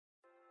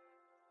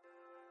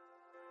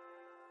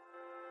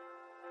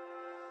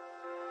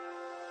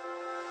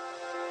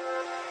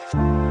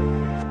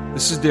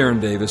This is Darren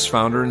Davis,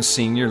 founder and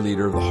senior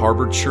leader of the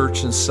Harbor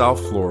Church in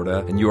South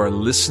Florida, and you are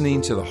listening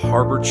to the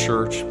Harbor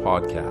Church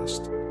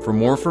podcast. For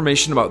more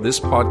information about this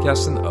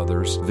podcast and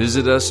others,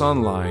 visit us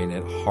online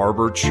at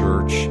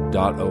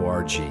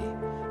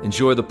harborchurch.org.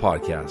 Enjoy the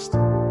podcast.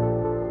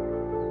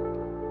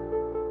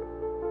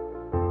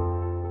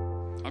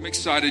 I'm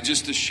excited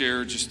just to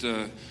share just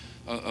a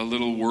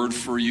little word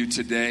for you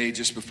today,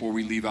 just before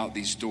we leave out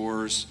these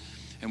doors.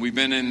 And we've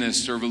been in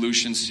this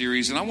Serve-alution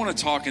series, and I want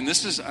to talk, and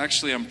this is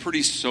actually, I'm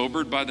pretty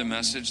sobered by the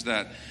message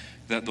that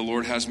the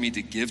Lord has me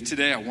to give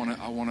today. I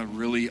want to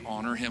really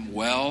honor Him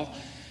well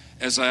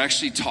as I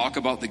actually talk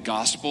about the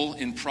gospel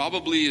in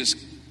probably as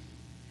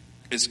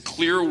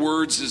clear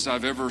words as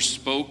I've ever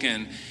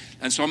spoken.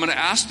 And so I'm going to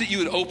ask that you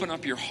would open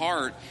up your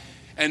heart,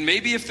 and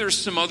maybe if there's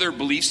some other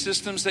belief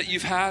systems that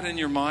you've had in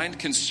your mind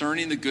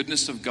concerning the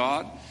goodness of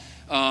God,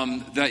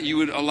 that you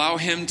would allow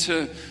Him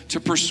to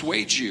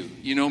persuade you,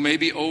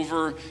 maybe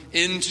over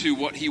into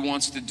what He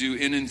wants to do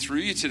in and through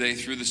you today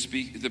through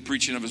the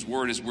preaching of His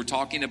Word, as we're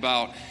talking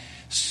about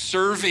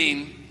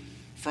serving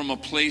from a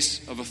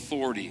place of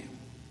authority.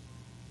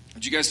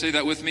 Would you guys say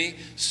that with me?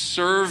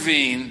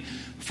 Serving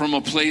from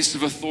a place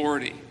of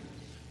authority.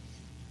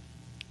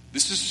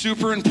 This is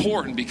super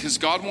important because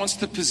God wants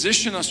to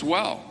position us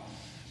well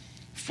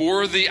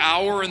for the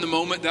hour and the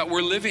moment that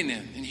we're living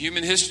in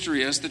human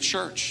history as the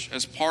church,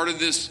 as part of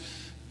this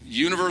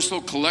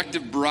universal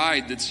collective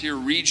bride that's here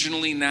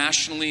regionally,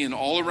 nationally, and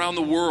all around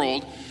the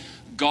world.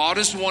 God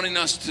is wanting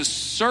us to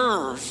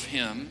serve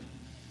Him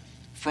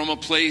from a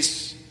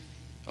place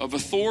of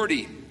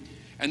authority.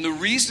 And the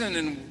reason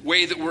and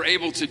way that we're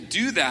able to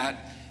do that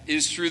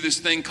is through this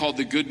thing called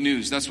the good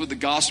news. That's what the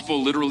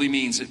gospel literally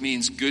means. It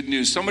means good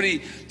news.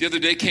 Somebody the other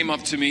day came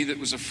up to me that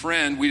was a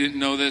friend. We didn't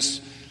know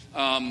this.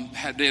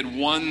 They had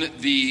won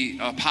the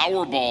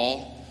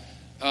Powerball,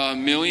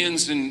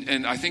 millions,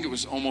 and I think it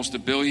was almost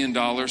 $1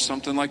 billion,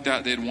 something like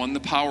that. They had won the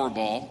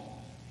Powerball.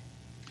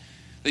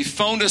 They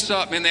phoned us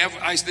up, and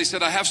they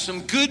said, "I have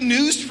some good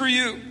news for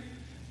you."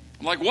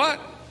 I'm like,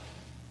 "What?"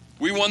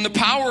 "We won the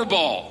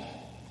Powerball."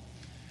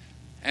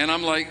 And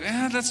I'm like,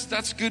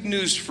 that's good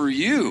news for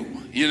you,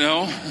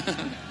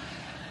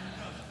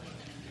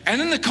 And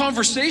then the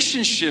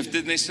conversation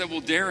shifted, and they said,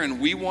 "Well,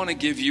 Darren, we want to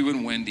give you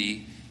and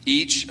Wendy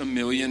each $1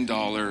 million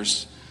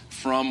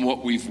from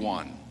what we've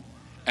won."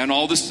 And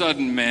all of a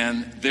sudden,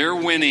 man, their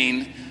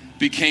winning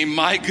became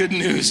my good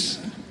news.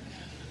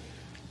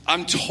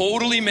 I'm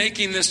totally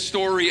making this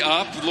story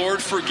up. Lord,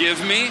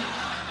 forgive me.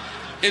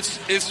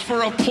 It's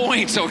for a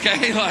point,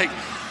 okay? Like,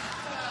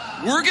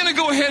 we're going to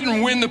go ahead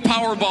and win the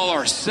Powerball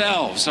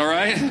ourselves, all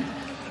right?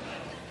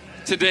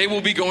 Today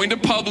we'll be going to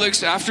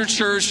Publix after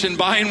church and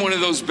buying one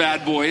of those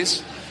bad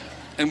boys,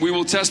 and we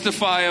will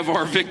testify of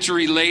our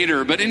victory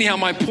later. But anyhow,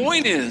 my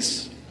point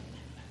is,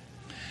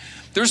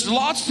 there's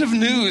lots of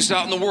news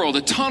out in the world,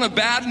 a ton of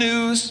bad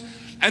news,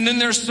 and then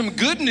there's some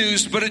good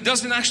news, but it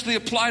doesn't actually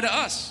apply to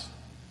us.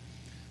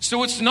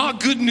 So it's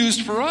not good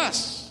news for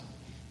us.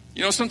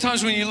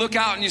 Sometimes when you look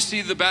out and you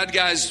see the bad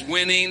guys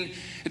winning,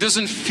 it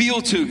doesn't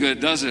feel too good,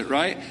 does it,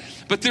 right?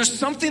 But there's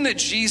something that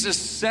Jesus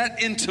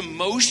set into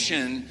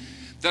motion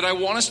that I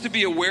want us to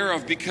be aware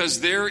of,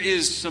 because there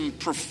is some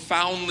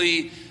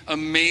profoundly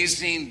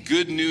amazing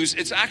good news.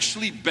 It's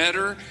actually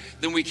better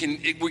than we can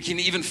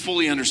even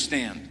fully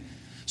understand.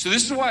 So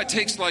this is why it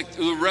takes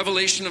the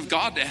revelation of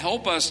God to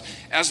help us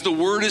as the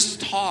Word is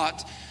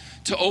taught,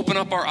 to open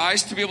up our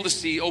eyes to be able to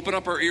see, open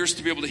up our ears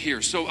to be able to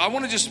hear. So I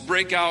want to just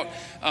break out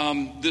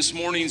this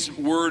morning's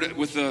word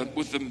with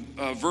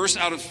a verse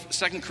out of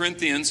 2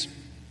 Corinthians.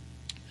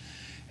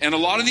 And a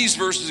lot of these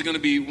verses are going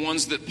to be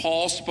ones that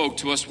Paul spoke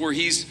to us, where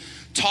he's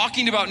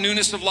talking about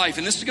newness of life.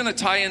 And this is going to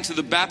tie into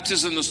the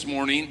baptism this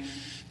morning,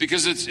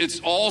 because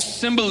it's all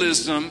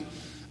symbolism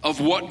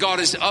of what God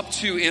is up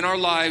to in our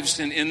lives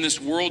and in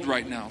this world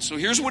right now. So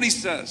here's what he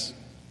says.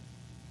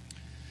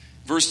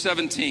 Verse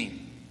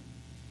 17.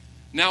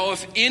 "Now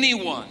if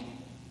anyone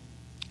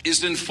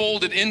is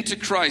enfolded into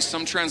Christ,"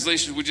 some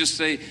translations would just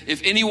say,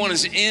 "if anyone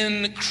is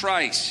in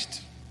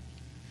Christ."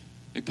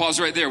 Let me pause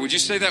right there. Would you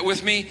say that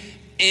with me?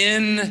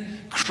 In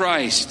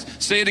Christ.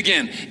 Say it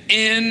again.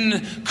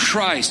 In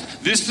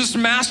Christ. This is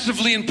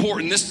massively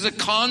important. This is a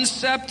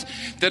concept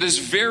that is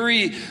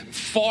very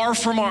far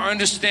from our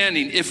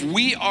understanding. If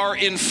we are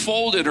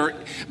enfolded or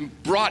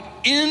brought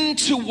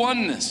into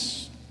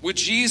oneness with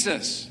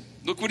Jesus,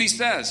 look what he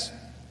says.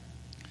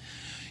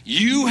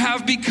 You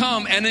have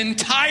become an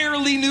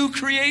entirely new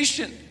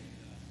creation.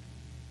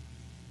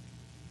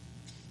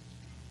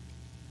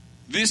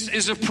 This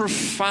is a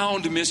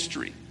profound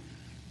mystery.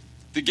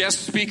 The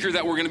guest speaker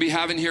that we're going to be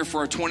having here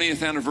for our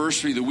 20th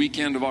anniversary, the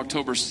weekend of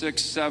October 6th,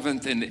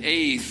 7th, and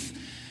 8th,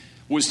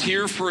 was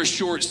here for a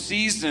short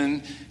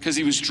season because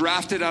he was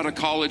drafted out of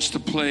college to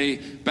play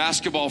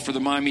basketball for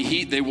the Miami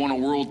Heat. They won a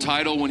world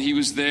title when he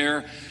was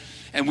there.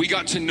 And we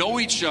got to know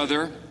each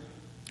other.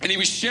 And he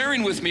was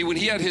sharing with me when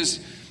he had his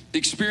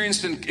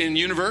experience in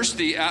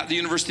university, at the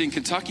University in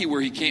Kentucky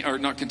where he came, or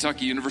not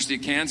Kentucky, University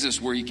of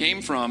Kansas where he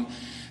came from.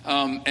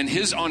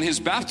 And on his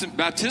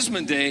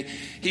baptism day,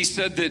 he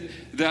said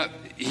that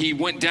he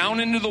went down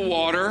into the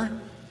water.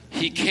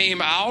 He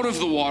came out of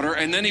the water,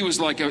 and then he was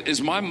like, is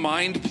my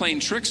mind playing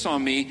tricks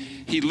on me?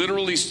 He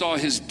literally saw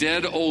his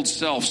dead old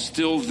self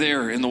still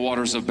there in the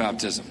waters of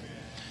baptism.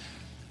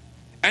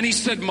 And he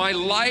said, my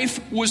life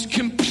was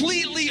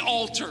completely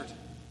altered,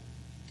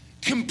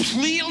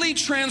 completely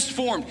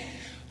transformed.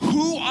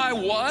 Who I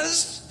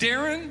was,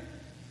 Darren,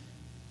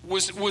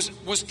 was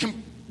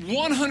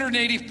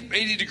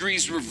 180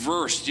 degrees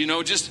reversed.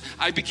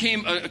 I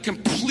became a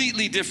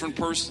completely different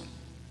person.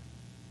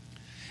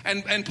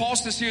 And Paul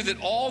says here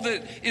that all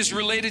that is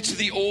related to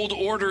the old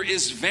order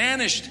is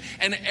vanished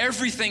and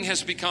everything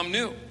has become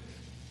new.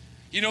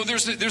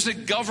 There's a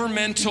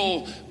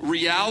governmental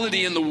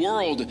reality in the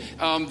world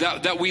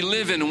that we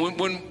live in. And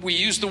when we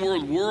use the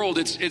word world,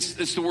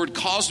 it's the word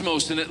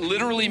cosmos, and it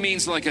literally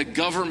means like a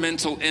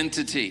governmental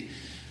entity.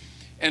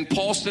 And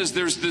Paul says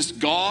there's this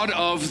God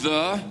of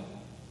the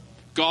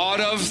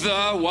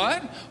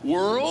what?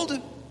 World,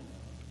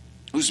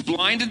 who's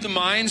blinded the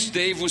minds.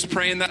 Dave was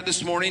praying that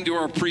this morning to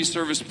our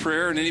pre-service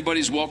prayer, and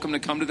anybody's welcome to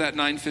come to that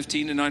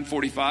 9:15 to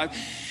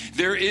 9:45.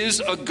 There is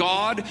a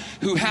God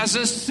who has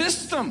a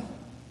system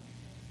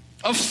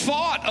of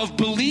thought, of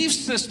belief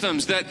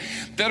systems that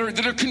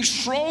are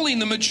controlling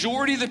the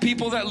majority of the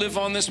people that live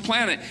on this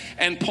planet.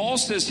 And Paul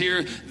says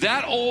here,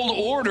 that old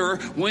order,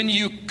 when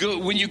you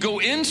go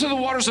into the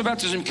waters of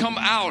baptism, come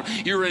out,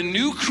 you're a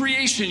new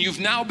creation. You've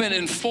now been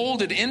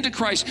enfolded into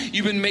Christ.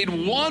 You've been made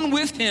one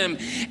with him,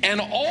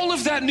 and all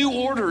of that new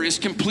order is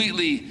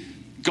completely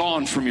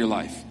gone from your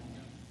life.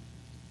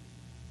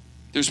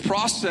 There's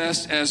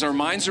process as our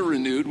minds are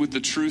renewed with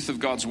the truth of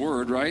God's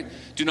word, right?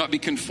 Do not be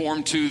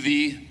conformed to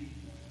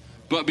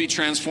but be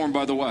transformed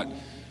by the what?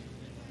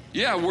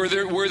 Yeah, where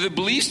the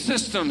belief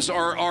systems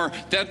are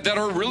that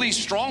are really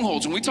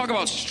strongholds. When we talk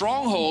about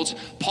strongholds,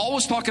 Paul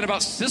was talking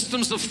about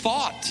systems of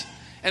thought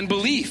and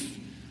belief.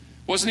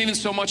 Wasn't even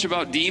so much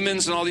about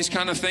demons and all these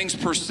kind of things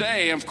per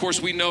se. Of course,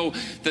 we know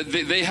that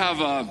they have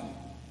a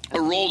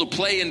role to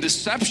play in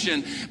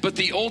deception, but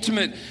the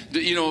ultimate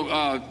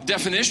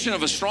definition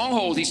of a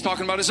stronghold he's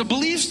talking about is a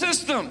belief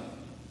system.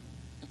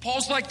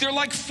 Paul's like, they're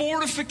like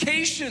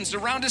fortifications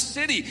around a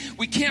city.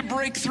 We can't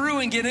break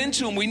through and get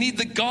into them. We need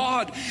the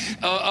God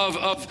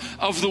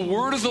of the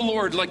word of the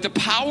Lord, like the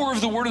power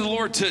of the word of the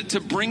Lord to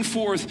bring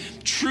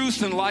forth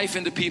truth and life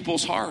into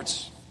people's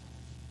hearts.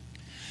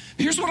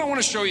 Here's what I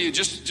want to show you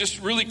just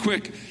really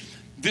quick.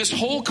 This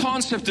whole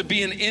concept of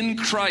being in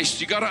Christ,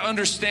 you got to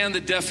understand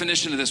the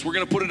definition of this. We're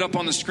going to put it up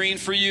on the screen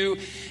for you.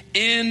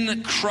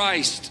 In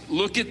Christ,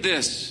 look at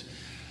this.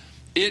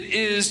 It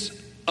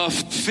is a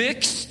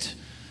fixed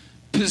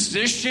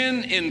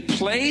position in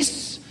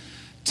place,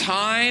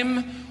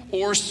 time,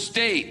 or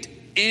state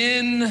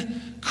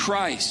in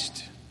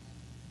Christ.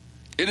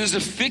 It is a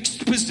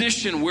fixed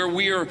position where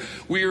we are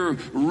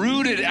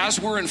rooted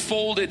as we're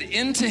enfolded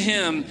into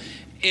him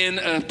in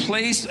a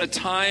place, a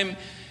time,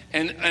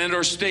 and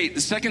our state.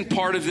 The second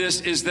part of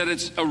this is that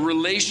it's a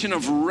relation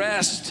of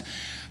rest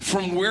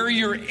from where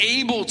you're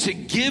able to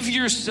give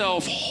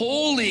yourself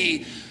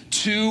wholly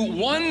to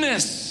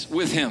oneness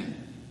with him.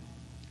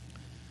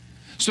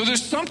 So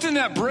there's something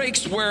that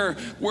breaks where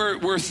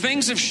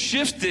things have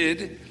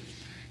shifted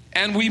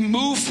and we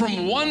move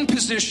from one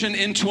position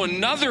into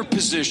another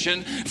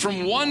position,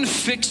 from one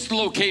fixed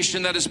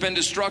location that has been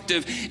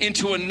destructive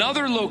into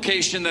another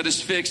location that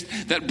is fixed,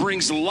 that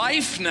brings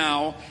life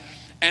now.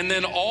 And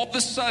then all of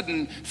a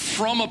sudden,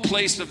 from a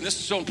place of, this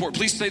is so important,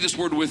 please say this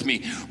word with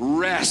me,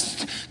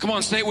 rest. Come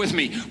on, say it with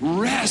me,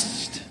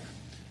 rest.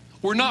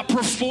 We're not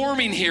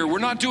performing here. We're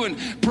not doing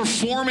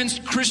performance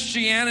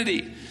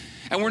Christianity.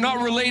 And we're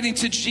not relating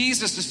to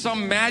Jesus as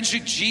some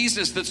magic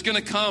Jesus that's going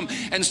to come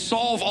and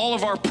solve all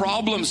of our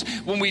problems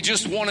when we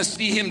just want to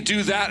see him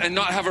do that and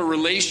not have a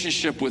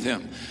relationship with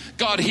him.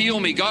 God heal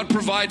me. God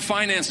provide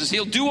finances.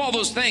 He'll do all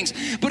those things.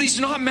 But he's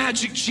not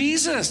magic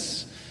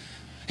Jesus.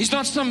 He's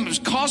not some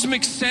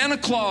cosmic Santa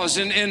Claus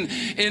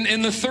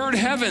in the third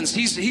heavens.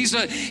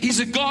 He's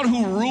a God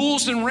who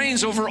rules and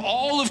reigns over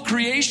all of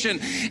creation,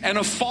 and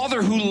a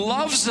Father who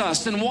loves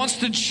us and wants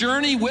to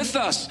journey with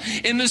us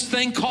in this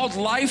thing called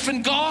life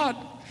and God.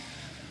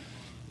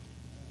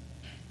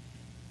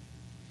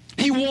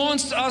 He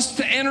wants us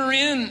to enter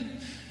in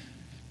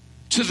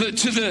to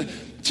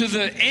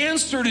the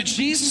answer to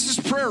Jesus'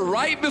 prayer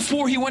right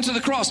before he went to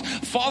the cross.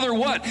 Father,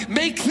 what?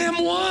 Make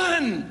them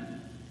one.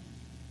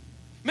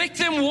 Make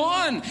them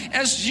one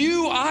as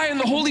you, I, and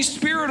the Holy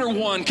Spirit are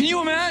one. Can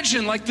you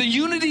imagine? Like the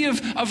unity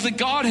of the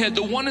Godhead,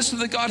 the oneness of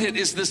the Godhead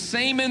is the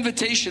same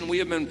invitation we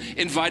have been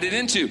invited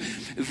into.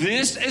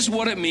 This is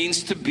what it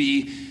means to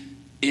be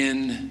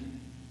in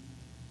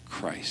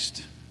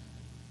Christ.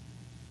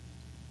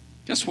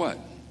 Guess what?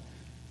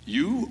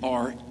 You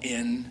are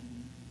in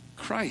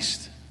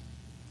Christ.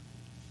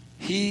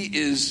 He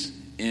is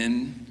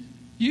in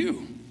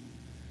you.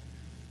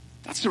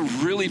 That's a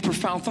really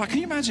profound thought. Can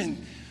you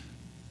imagine?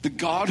 The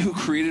God who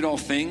created all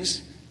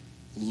things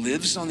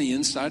lives on the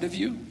inside of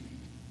you,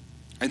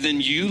 and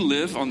then you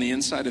live on the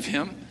inside of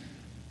him.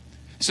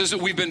 It says that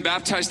we've been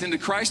baptized into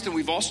Christ, and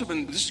we've also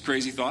been, this is a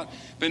crazy thought,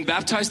 been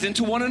baptized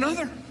into one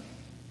another.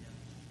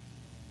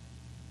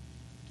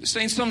 This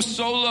ain't some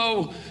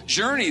solo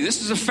journey.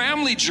 This is a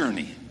family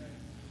journey.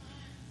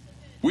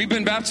 We've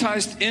been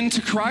baptized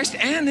into Christ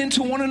and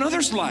into one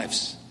another's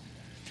lives.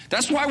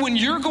 That's why when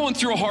you're going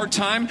through a hard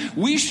time,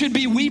 we should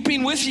be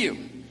weeping with you.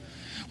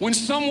 When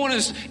someone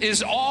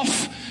is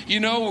off,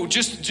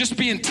 just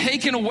being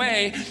taken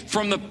away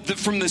from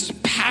this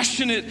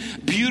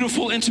passionate,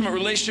 beautiful, intimate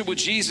relationship with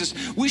Jesus,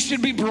 we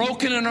should be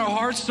broken in our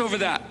hearts over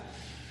that.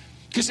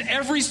 Because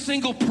every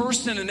single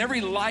person and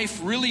every life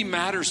really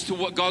matters to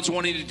what God's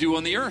wanting to do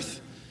on the earth.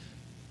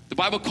 The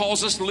Bible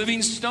calls us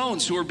living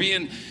stones who are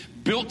being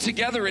built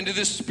together into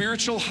this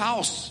spiritual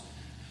house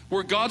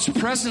where God's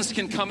presence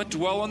can come and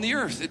dwell on the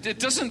earth. It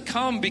doesn't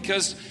come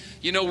because,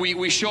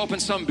 we show up in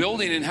some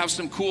building and have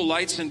some cool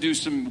lights and do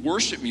some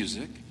worship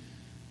music.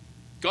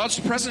 God's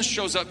presence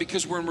shows up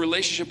because we're in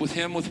relationship with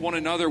Him, with one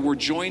another. We're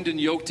joined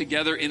and yoked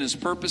together in His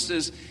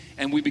purposes,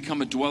 and we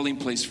become a dwelling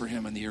place for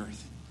Him on the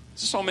earth.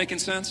 Is this all making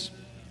sense?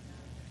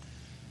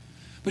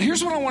 But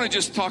here's what I want to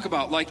just talk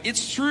about.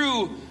 It's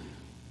through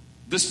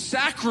the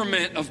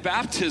sacrament of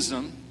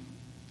baptism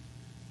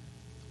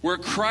where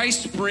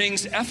Christ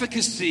brings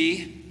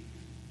efficacy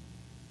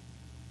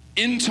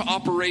into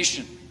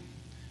operation.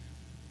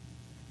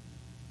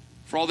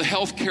 For all the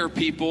healthcare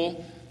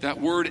people,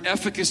 that word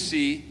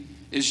efficacy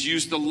is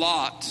used a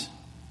lot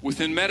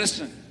within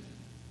medicine.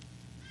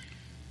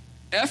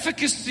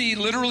 Efficacy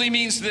literally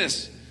means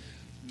this: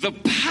 the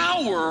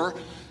power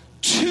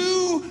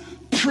to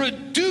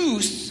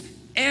produce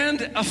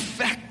and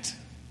affect.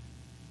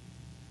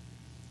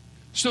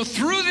 So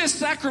through this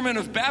sacrament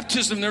of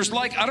baptism, there's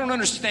I don't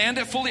understand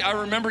it fully.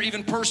 I remember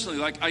even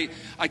personally,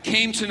 I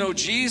came to know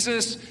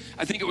Jesus.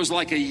 I think it was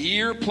a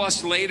year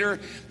plus later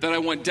that I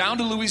went down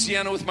to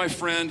Louisiana with my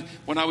friend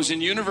when I was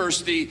in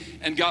university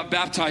and got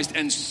baptized,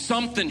 and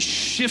something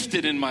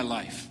shifted in my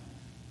life.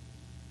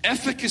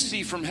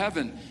 Efficacy from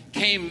heaven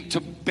came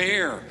to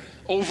bear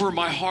over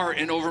my heart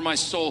and over my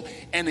soul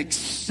and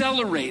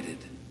accelerated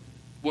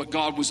what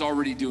God was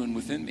already doing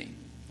within me.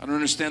 I don't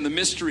understand the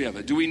mystery of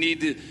it. Do we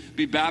need to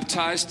be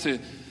baptized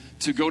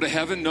to go to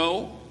heaven?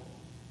 No.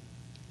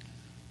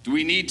 Do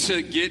we need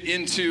to get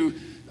into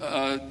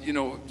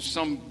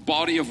some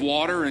body of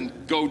water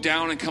and go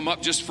down and come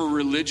up just for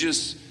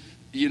religious,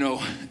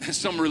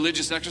 some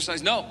religious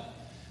exercise? No.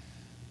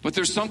 But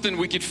there's something,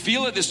 we could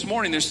feel it this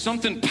morning. There's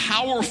something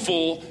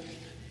powerful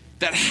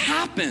that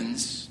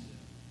happens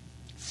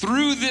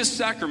through this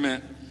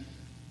sacrament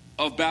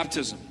of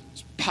baptism.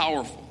 It's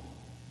powerful.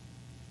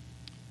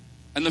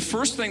 And the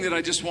first thing that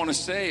I just want to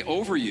say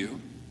over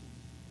you,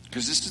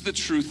 because this is the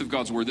truth of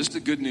God's word, this is the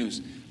good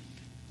news.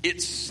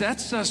 It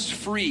sets us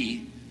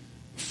free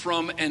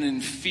from an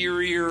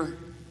inferior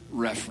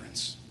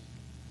reference.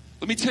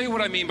 Let me tell you what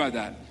I mean by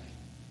that.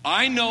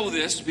 I know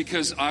this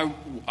because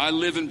I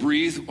live and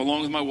breathe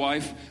along with my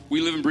wife.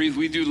 We live and breathe.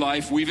 We do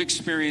life. We've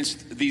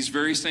experienced these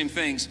very same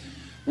things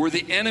where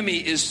the enemy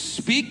is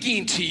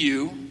speaking to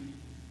you,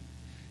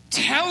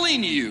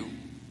 telling you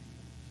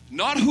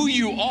not who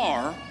you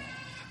are,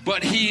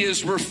 but he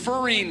is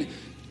referring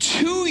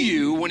to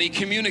you when he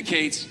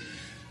communicates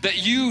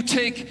that you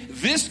take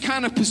this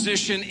kind of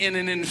position in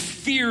an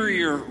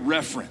inferior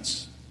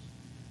reference.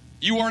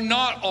 You are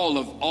not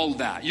all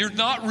that. You're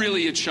not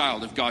really a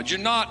child of God. You're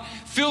not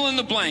fill in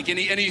the blank. And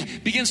he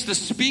begins to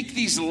speak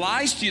these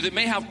lies to you that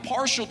may have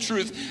partial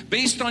truth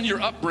based on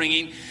your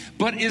upbringing,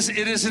 but it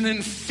is an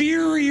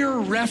inferior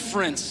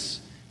reference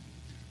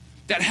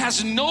that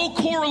has no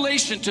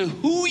correlation to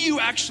who you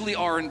actually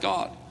are in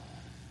God.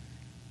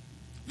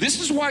 This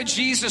is why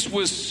Jesus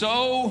was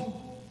so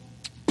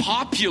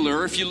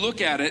popular, if you look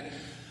at it,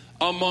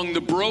 among the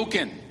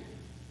broken,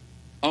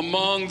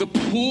 among the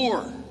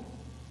poor,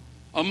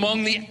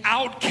 among the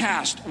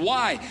outcast.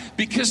 Why?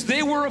 Because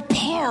they were a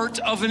part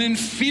of an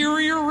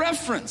inferior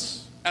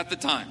reference at the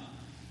time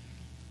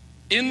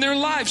in their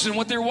lives and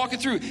what they were walking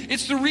through.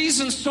 It's the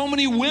reason so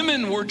many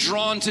women were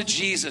drawn to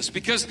Jesus.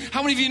 Because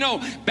how many of you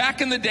know,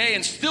 back in the day,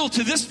 and still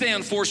to this day,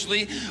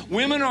 unfortunately,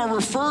 women are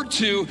referred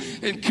to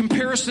in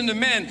comparison to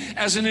men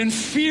as an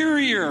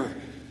inferior.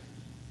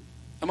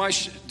 Am I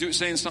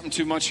saying something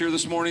too much here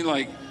this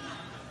morning?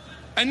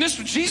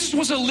 Jesus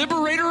was a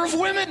liberator of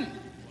women.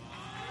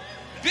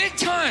 Big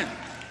time.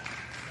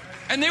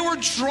 And they were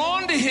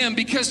drawn to him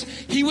because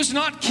he was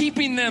not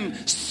keeping them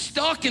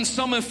stuck in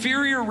some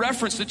inferior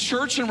reference. The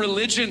church and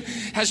religion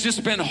has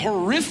just been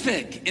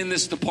horrific in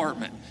this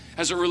department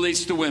as it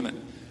relates to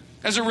women,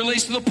 as it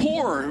relates to the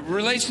poor, it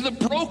relates to the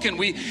broken.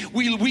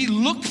 We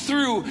look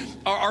through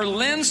our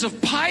lens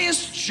of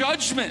pious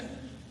judgment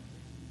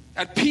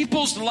at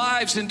people's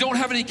lives and don't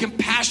have any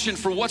compassion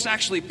for what's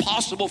actually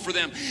possible for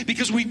them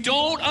because we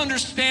don't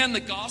understand the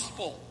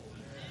gospel.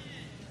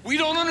 We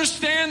don't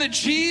understand that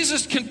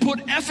Jesus can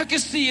put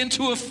efficacy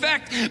into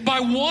effect by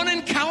one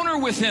encounter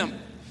with him.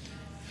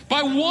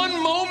 By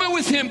one moment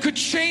with him could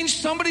change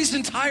somebody's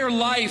entire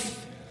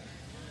life.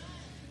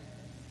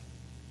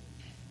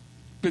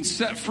 Been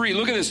set free.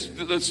 Look at this.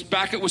 Let's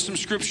back it with some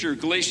scripture.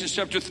 Galatians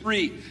chapter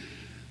 3,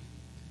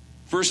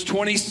 verse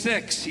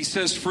 26. He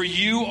says, "For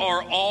you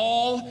are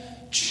all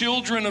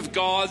children of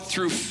God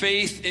through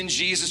faith in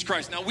Jesus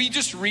Christ. Now, we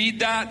just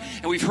read that,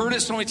 and we've heard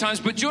it so many times,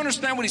 but do you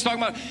understand what he's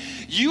talking about?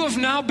 You have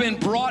now been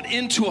brought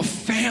into a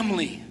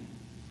family.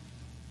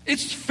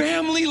 It's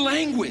family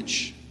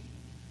language.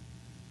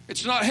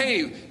 It's not,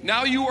 hey,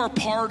 now you are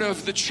part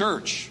of the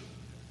church.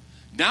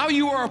 Now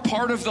you are a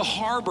part of the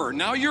harbor.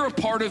 Now you're a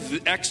part of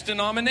the X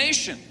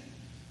denomination.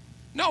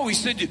 No, he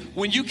said,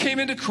 when you came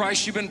into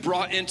Christ, you've been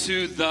brought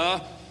into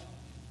the,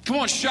 come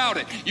on, shout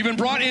it. You've been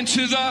brought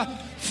into the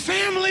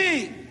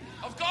family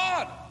of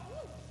God.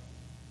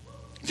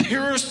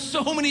 There are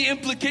so many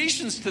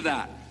implications to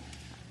that.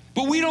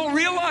 But we don't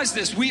realize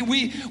this.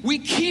 We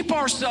keep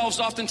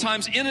ourselves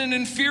oftentimes in an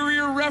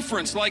inferior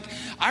reference. Like,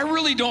 I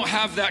really don't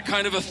have that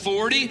kind of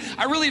authority.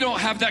 I really don't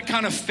have that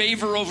kind of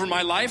favor over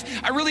my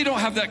life. I really don't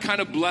have that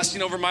kind of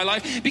blessing over my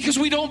life, because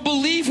we don't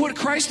believe what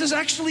Christ has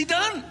actually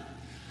done.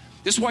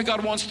 This is why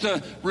God wants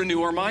to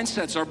renew our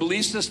mindsets, our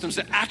belief systems,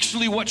 to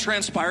actually what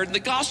transpired in the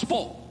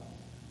gospel.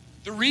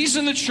 The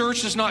reason the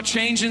church does not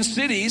change in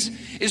cities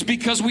is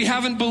because we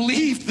haven't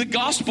believed the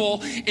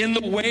gospel in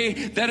the way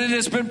that it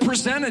has been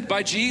presented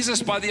by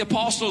Jesus, by the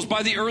apostles,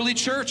 by the early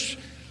church.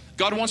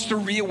 God wants to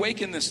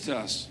reawaken this to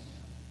us.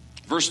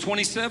 Verse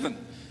 27.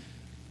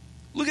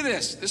 Look at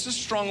this. This is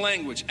strong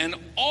language. And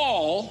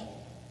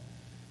all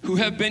who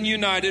have been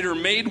united or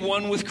made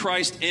one with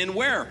Christ in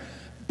where?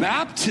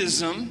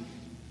 Baptism,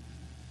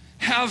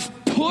 have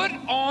put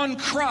on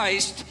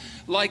Christ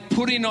like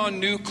putting on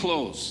new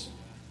clothes.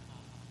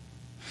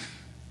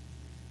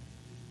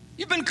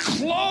 You've been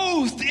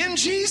clothed in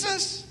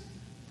Jesus.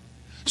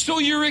 So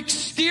your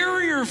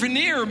exterior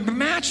veneer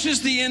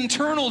matches the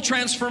internal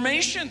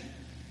transformation.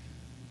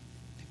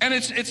 And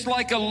it's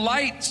like a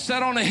light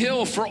set on a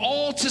hill for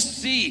all to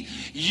see.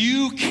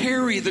 You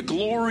carry the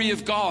glory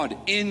of God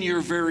in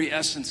your very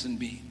essence and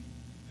being.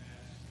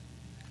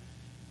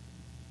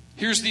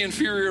 Here's the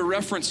inferior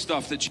reference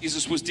stuff that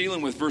Jesus was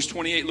dealing with. Verse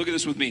 28, look at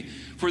this with me.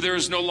 For there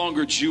is no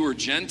longer Jew or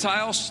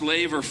Gentile,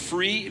 slave or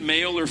free,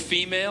 male or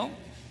female.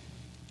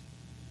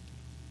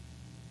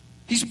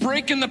 He's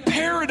breaking the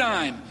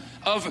paradigm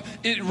of,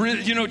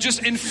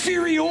 just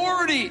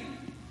inferiority.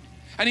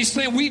 And he's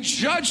saying we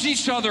judge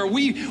each other.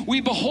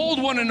 We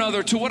behold one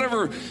another to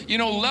whatever,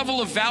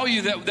 level of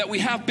value that we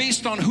have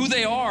based on who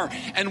they are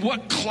and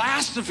what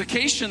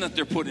classification that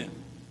they're put in.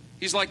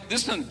 He's like,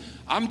 listen,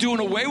 I'm doing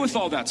away with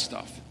all that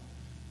stuff.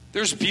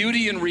 There's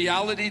beauty and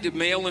reality to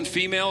male and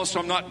female,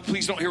 so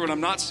please don't hear what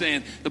I'm not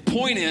saying. The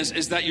point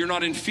is that you're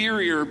not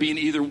inferior being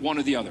either one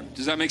or the other.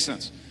 Does that make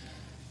sense?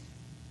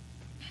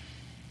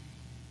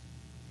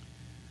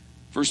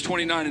 Verse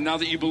 29, and now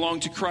that you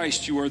belong to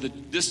Christ, you are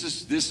this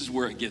is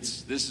where it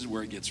gets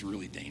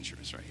really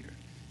dangerous right here.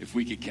 If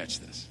we could catch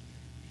this.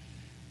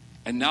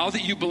 And now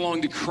that you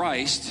belong to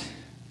Christ,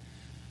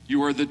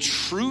 you are the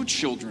true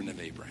children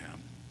of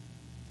Abraham.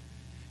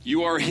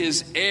 You are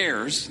his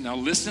heirs. Now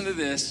listen to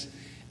this.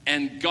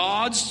 And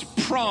God's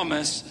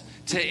promise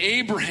to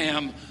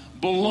Abraham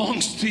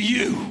belongs to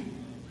you.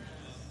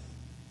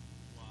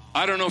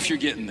 I don't know if you're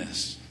getting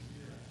this.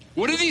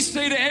 What did he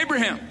say to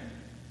Abraham?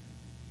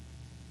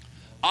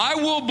 I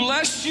will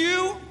bless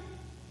you,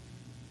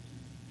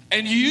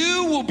 and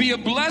you will be a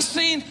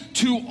blessing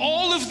to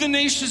all of the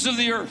nations of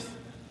the earth.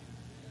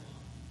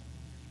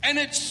 And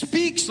it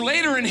speaks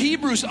later in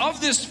Hebrews of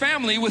this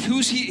family with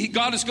whose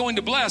God is going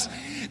to bless,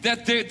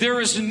 that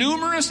there is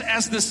numerous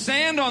as the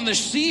sand on the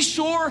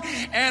seashore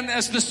and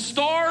as the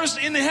stars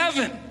in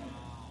heaven.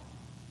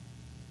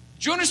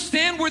 Do you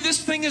understand where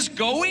this thing is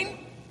going?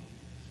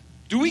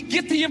 Do we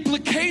get the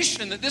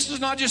implication that this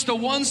is not just a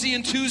onesie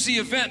and twosie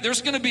event?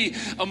 There's going to be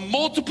a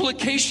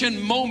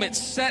multiplication moment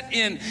set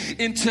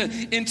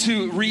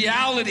into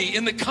reality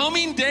in the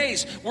coming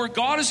days where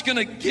God is going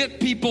to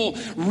get people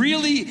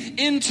really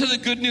into the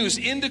good news,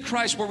 into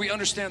Christ, where we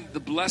understand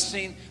the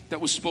blessing that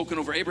was spoken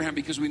over Abraham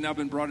because we've now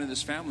been brought into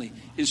this family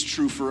is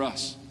true for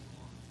us.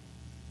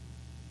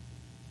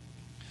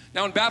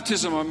 Now in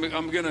baptism,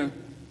 I'm going to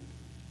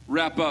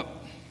wrap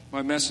up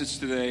my message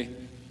today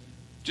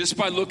just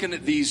by looking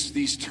at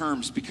these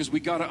terms, because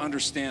we got to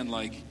understand,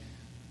 like,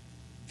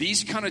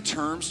 these kind of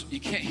terms, you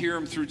can't hear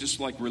them through just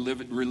like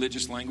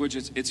religious language.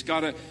 It's got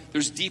to,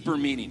 there's deeper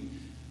meaning.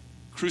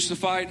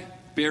 Crucified,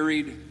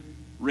 buried,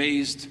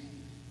 raised,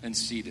 and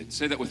seated.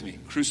 Say that with me.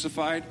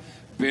 Crucified,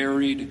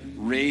 buried,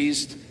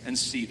 raised, and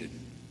seated.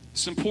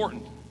 It's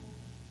important.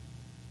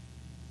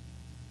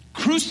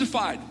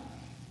 Crucified.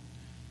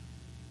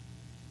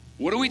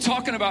 What are we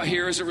talking about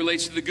here as it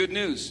relates to the good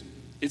news?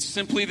 It's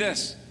simply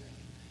this.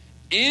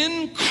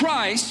 In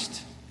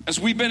Christ, as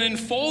we've been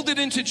enfolded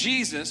into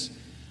Jesus,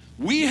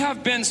 we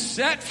have been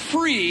set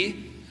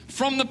free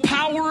from the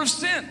power of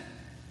sin.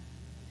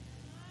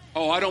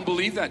 Oh, I don't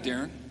believe that,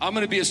 Darren. I'm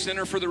going to be a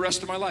sinner for the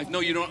rest of my life. No,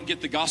 you don't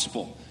get the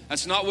gospel.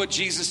 That's not what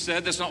Jesus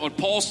said. That's not what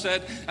Paul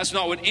said. That's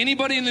not what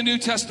anybody in the New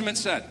Testament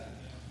said.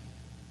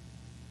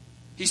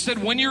 He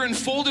said when you're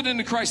enfolded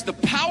into Christ, the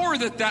power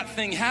that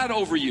thing had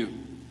over you,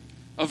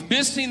 of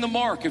missing the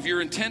mark of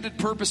your intended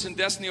purpose and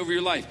destiny over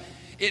your life,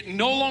 it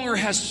no longer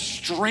has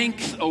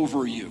strength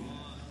over you.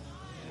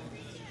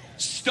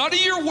 Study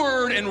your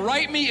word and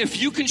write me if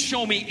you can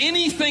show me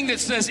anything that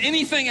says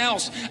anything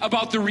else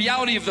about the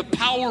reality of the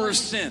power of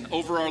sin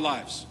over our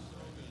lives.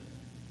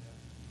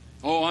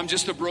 Oh, I'm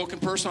just a broken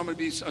person. I'm going to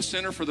be a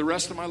sinner for the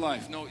rest of my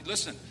life. No,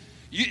 listen.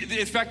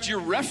 In fact,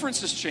 your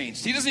reference has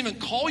changed. He doesn't even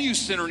call you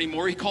sinner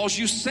anymore. He calls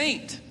you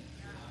saint.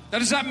 Now,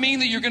 does that mean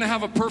that you're going to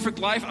have a perfect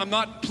life?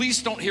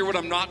 Please don't hear what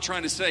I'm not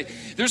trying to say.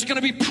 There's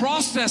going to be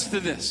process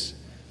to this.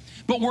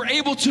 But we're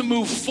able to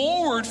move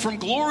forward from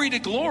glory to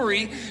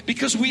glory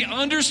because we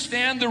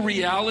understand the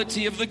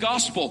reality of the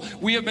gospel.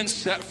 We have been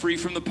set free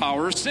from the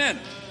power of sin.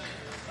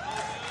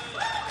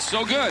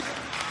 So good.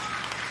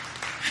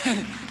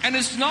 And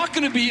it's not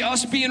going to be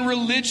us being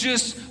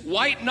religious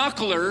white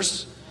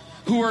knucklers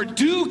who are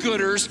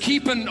do-gooders,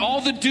 keeping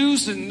all the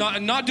do's and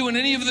not doing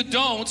any of the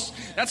don'ts.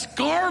 That's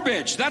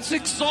garbage. That's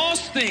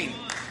exhausting.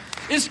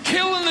 It's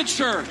killing the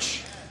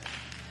church.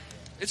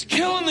 It's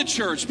killing the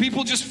church.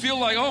 People just feel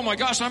like, oh my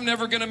gosh, I'm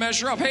never going to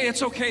measure up. Hey,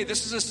 it's okay.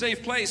 This is a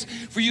safe place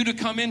for you to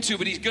come into,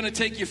 but he's going to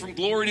take you from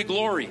glory to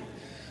glory.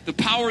 The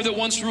power that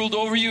once ruled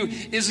over you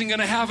isn't going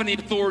to have any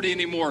authority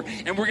anymore.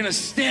 And we're going to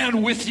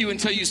stand with you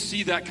until you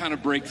see that kind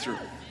of breakthrough.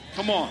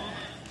 Come on.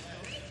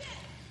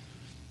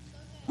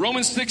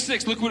 Romans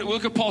 6:6, look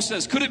what Paul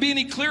says. Could it be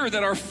any clearer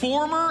that our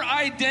former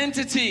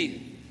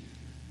identity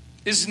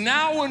is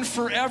now and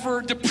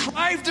forever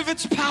deprived of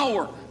its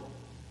power?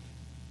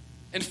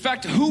 In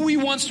fact, who we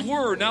once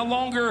were no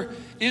longer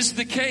is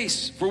the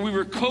case, for we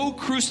were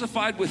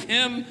co-crucified with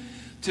him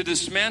to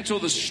dismantle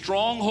the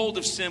stronghold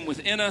of sin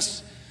within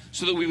us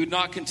so that we would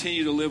not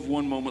continue to live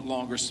one moment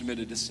longer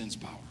submitted to sin's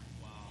power.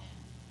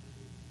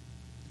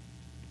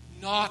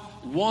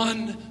 Not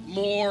one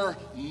more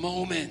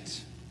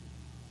moment.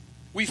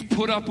 We've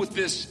put up with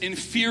this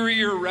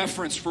inferior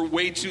reference for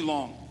way too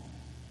long.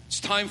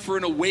 It's time for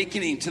an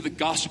awakening to the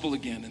gospel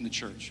again in the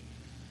church.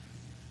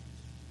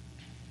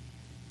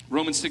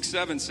 Romans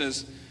 6:7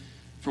 says,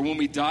 for when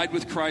we died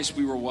with Christ,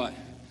 we were what?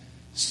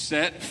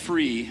 Set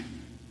free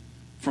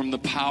from the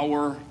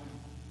power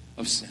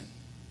of sin.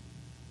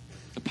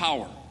 The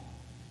power.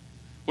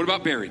 What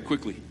about buried?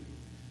 Quickly.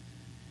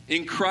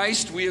 In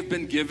Christ, we have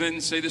been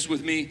given, say this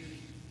with me,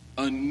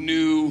 a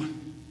new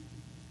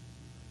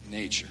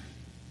nature.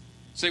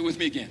 Say it with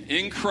me again.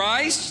 In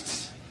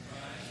Christ,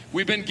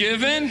 we've been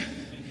given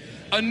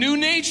a new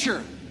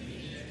nature.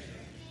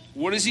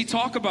 What does he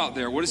talk about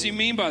there? What does he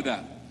mean by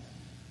that?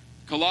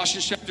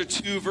 Colossians chapter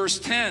 2, verse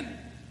 10.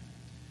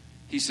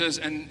 He says,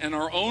 and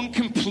our own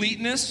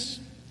completeness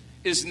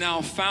is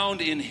now found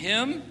in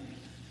him.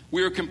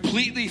 We are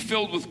completely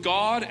filled with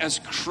God as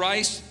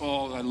Christ,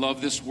 oh, I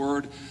love this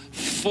word,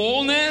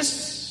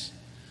 fullness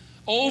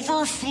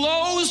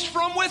overflows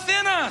from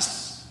within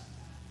us.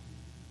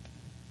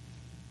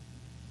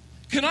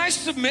 Can I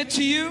submit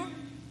to you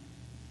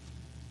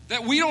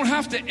that we don't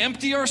have to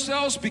empty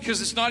ourselves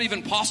because it's not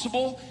even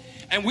possible?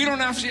 And we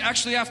don't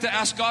actually have to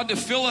ask God to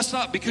fill us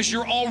up because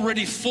you're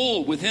already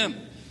full with him.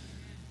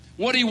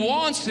 What he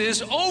wants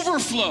is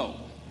overflow.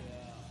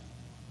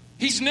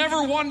 He's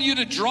never wanted you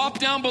to drop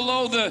down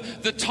below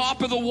the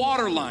top of the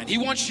water line. He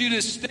wants you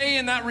to stay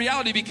in that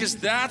reality because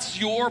that's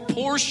your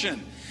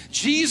portion.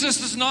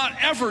 Jesus is not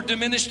ever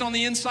diminished on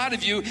the inside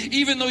of you,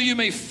 even though you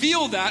may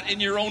feel that in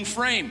your own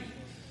frame.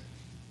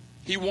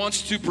 He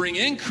wants to bring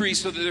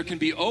increase so that there can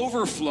be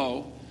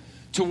overflow.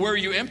 To where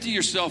you empty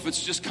yourself,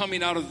 it's just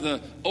coming out of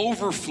the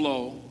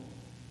overflow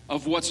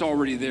of what's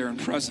already there and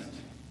present.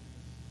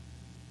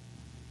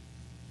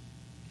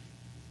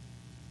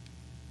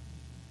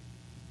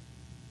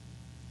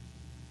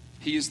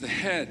 He is the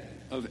head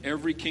of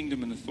every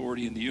kingdom and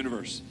authority in the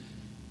universe.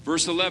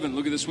 Verse 11,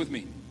 look at this with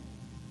me.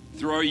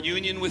 Through our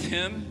union with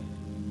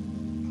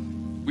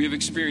him, we have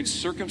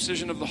experienced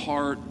circumcision of the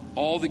heart.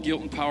 All the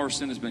guilt and power of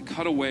sin has been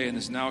cut away and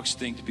is now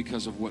extinct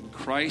because of what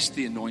Christ,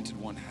 the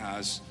Anointed One,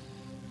 has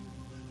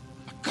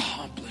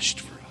accomplished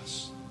for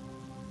us.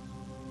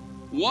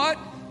 What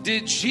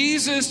did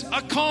Jesus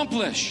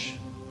accomplish?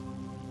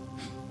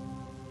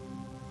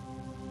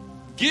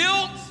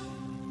 Guilt,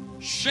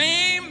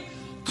 shame,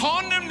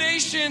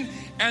 condemnation,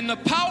 and the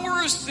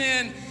power of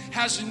sin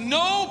has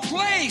no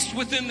place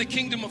within the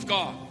kingdom of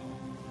God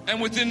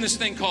and within this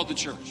thing called the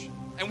church.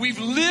 And we've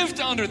lived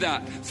under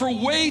that for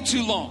way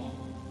too long.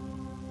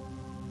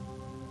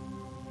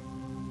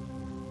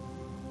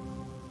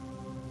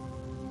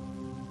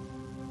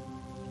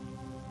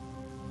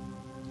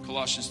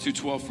 Colossians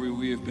 2:12, for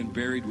we have been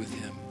buried with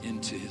him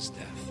into his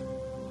death.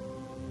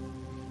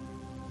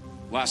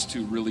 Last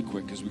two really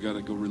quick because we got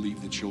to go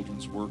relieve the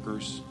children's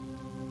workers.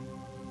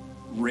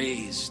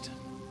 Raised.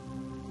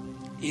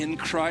 In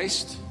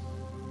Christ,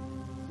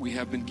 we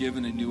have been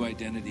given a new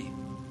identity.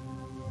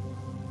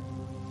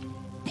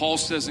 Paul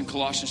says in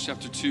Colossians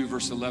chapter 2,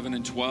 verse 11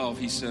 and 12,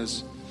 he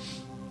says,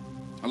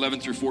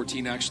 11 through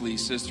 14 actually, he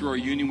says, through our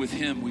union with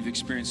him, we've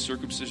experienced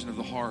circumcision of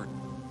the heart.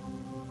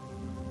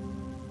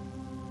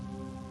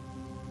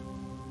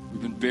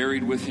 We've been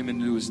buried with him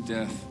into his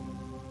death.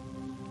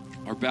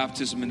 Our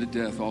baptism into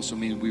death also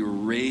means we were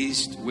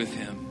raised with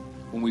him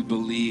when we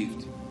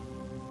believed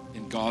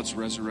in God's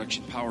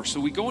resurrection power. So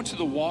we go into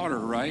the water,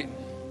 right?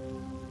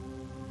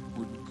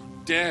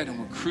 dead and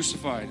we're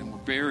crucified and we're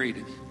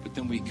buried, but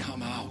then we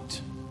come out,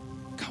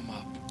 come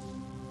up.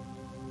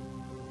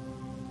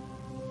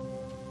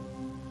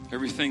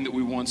 Everything that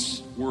we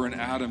once were in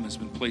Adam has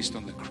been placed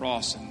on the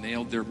cross and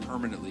nailed there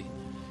permanently.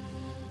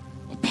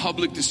 A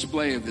public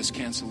display of this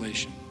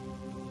cancellation.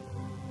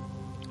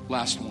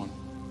 Last one.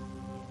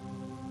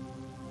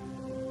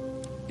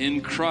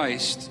 In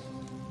Christ,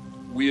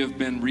 we have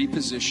been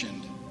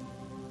repositioned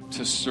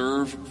to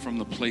serve from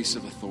the place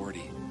of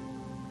authority.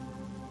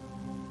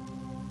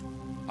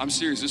 I'm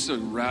serious. This is a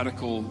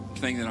radical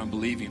thing that I'm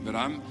believing, but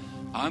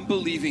I'm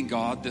believing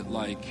God that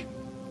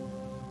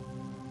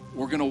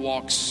we're going to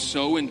walk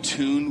so in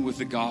tune with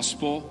the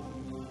gospel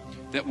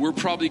that we're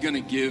probably going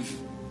to give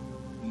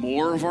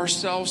more of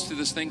ourselves to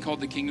this thing called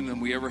the kingdom than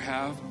we ever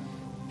have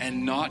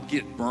and not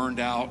get burned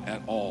out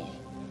at all.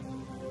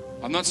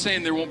 I'm not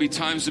saying there won't be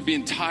times of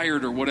being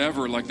tired or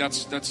whatever. I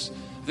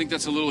think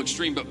that's a little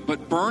extreme,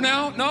 but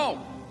burnout,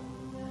 no.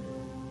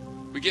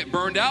 We get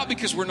burned out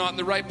because we're not in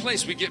the right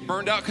place. We get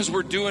burned out because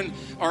we're doing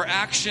our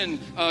action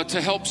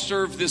to help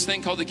serve this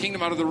thing called the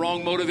kingdom out of the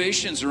wrong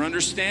motivations or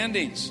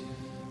understandings.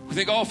 We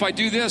think, if I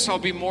do this, I'll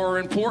be more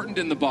important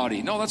in the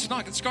body. No, that's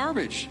not. It's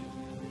garbage.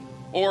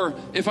 Or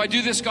if I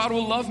do this, God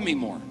will love me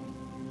more.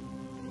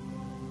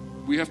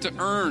 We have to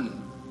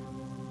earn.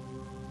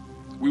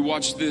 We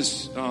watched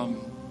this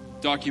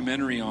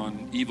documentary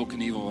on Evel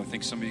Knievel. I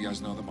think some of you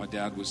guys know that my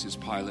dad was his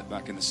pilot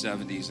back in the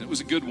 70s. And it was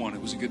a good one.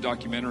 It was a good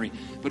documentary,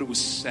 but it was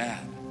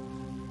sad.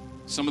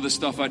 Some of the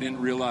stuff I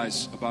didn't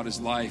realize about his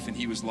life, and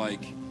he was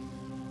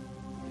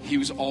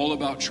all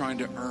about trying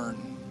to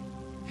earn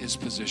his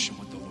position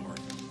with the Lord.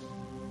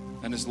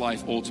 And his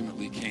life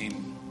ultimately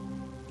came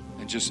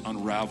and just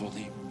unraveled.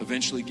 He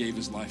eventually gave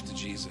his life to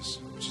Jesus,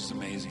 which is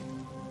amazing.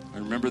 I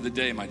remember the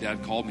day my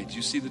dad called me. Did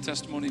you see the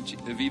testimony of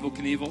Evel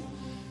Knievel?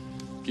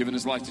 Giving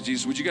his life to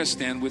Jesus. Would you guys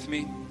stand with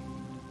me?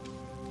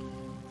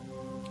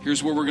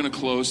 Here's where we're going to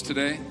close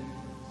today.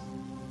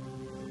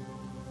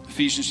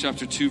 Ephesians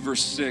chapter 2,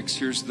 verse 6.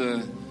 Here's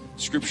the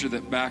scripture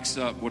that backs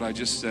up what I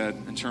just said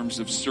in terms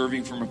of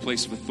serving from a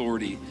place of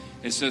authority.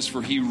 It says,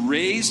 "For he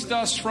raised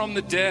us from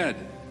the dead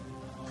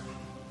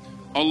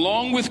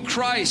along with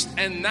Christ,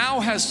 and now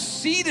has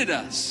seated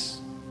us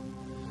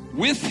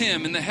with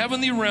him in the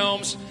heavenly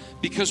realms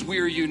because we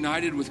are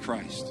united with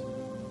Christ."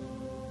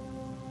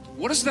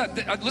 What is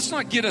that? Let's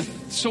not get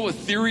so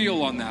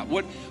ethereal on that.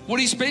 What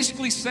he's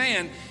basically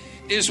saying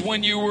is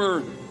when you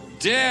were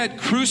dead,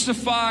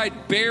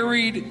 crucified,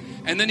 buried,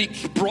 and then he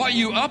brought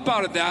you up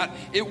out of that,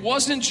 it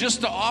wasn't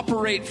just to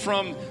operate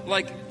from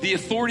the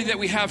authority that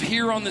we have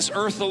here on this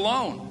earth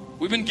alone.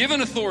 We've been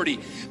given authority,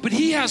 but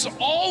he has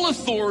all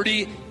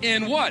authority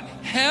in what?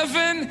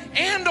 Heaven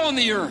and on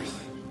the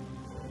earth.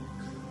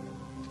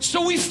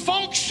 So we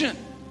function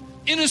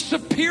in a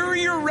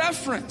superior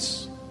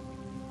reference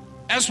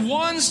as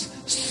ones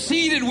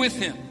seated with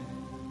him.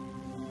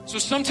 So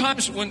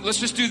sometimes let's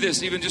just do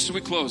this, even just so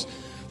we close.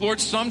 Lord,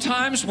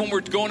 sometimes when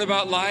we're going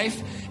about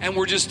life and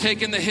we're just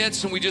taking the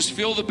hits and we just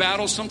feel the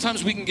battle,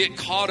 sometimes we can get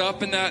caught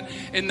up in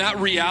that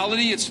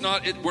reality.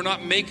 We're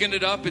not making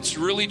it up. It's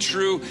really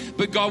true.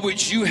 But God,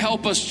 would you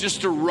help us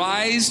just to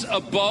rise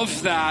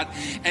above that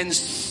and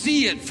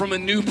see it from a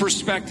new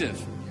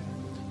perspective?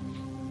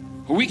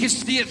 We can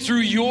see it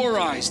through your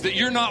eyes, that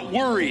you're not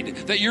worried,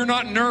 that you're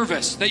not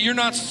nervous, that you're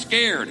not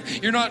scared.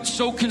 You're not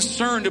so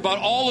concerned about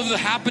all of the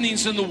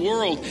happenings in the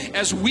world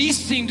as we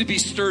seem to be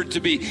stirred to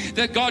be.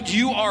 That God,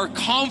 you are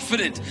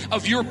confident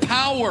of your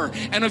power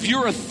and of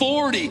your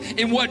authority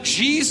in what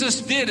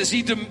Jesus did as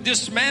he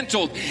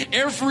dismantled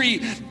every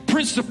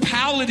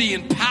principality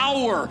and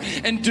power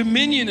and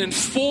dominion and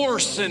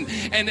force and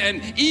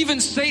even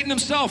Satan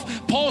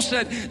himself. Paul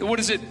said, what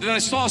is it? That I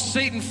saw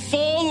Satan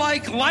fall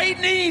like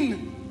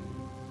lightning.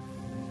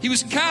 He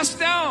was cast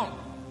down.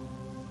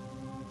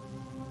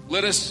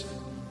 Let us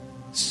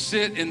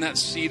sit in that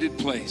seated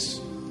place.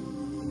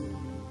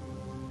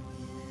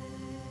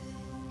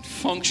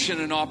 Function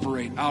and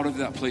operate out of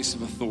that place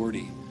of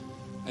authority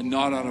and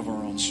not out of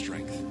our own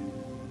strength.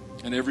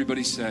 And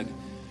everybody said,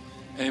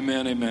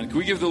 amen, amen. Can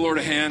we give the Lord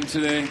a hand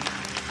today?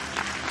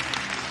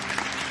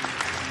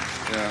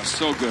 Yeah,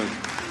 so good.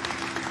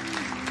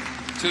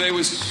 Today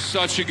was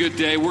such a good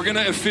day. We're going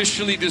to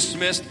officially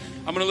dismiss.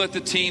 I'm going to let the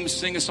team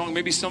sing a song.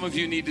 Maybe some of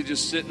you need to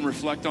just sit and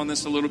reflect on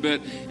this a little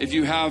bit. If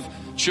you have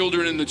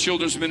children in the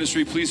children's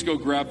ministry, please go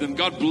grab them.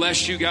 God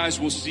bless you guys.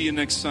 We'll see you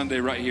next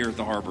Sunday right here at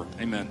the Harbor.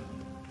 Amen.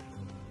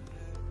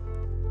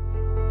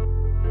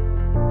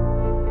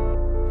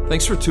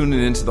 Thanks for tuning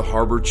into the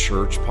Harbor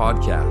Church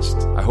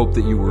podcast. I hope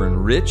that you were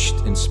enriched,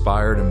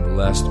 inspired, and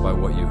blessed by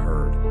what you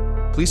heard.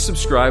 Please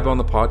subscribe on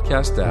the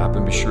podcast app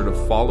and be sure to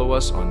follow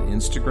us on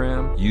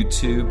Instagram,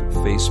 YouTube,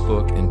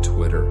 Facebook, and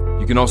Twitter.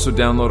 You can also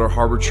download our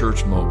Harbor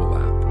Church mobile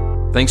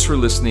app. Thanks for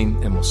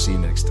listening, and we'll see you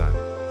next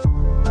time.